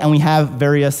fields, and we have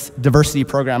various diversity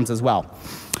programs as well.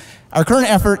 Our current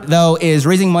effort, though, is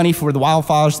raising money for the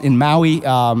wildfires in Maui.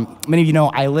 Many of you know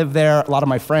I live there. A lot of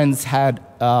my friends had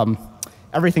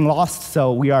everything lost,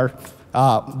 so we are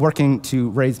working to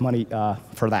raise money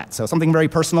for that. So something very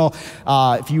personal.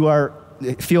 If you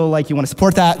feel like you want to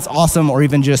support that, it's awesome, or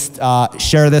even just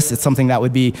share this. It's something that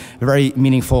would be very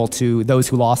meaningful to those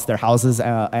who lost their houses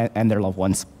and their loved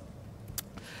ones.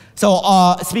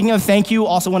 So speaking of thank you,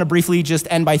 also want to briefly just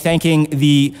end by thanking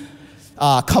the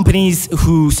companies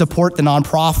who support the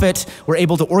nonprofit. We're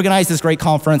able to organize this great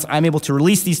conference. I'm able to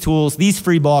release these tools, these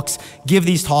free books, give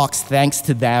these talks thanks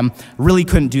to them. Really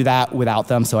couldn't do that without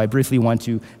them, so I briefly want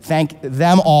to thank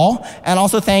them all, and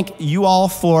also thank you all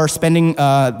for spending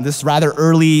this rather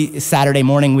early Saturday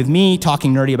morning with me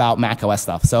talking nerdy about macOS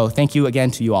stuff. So thank you again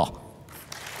to you all.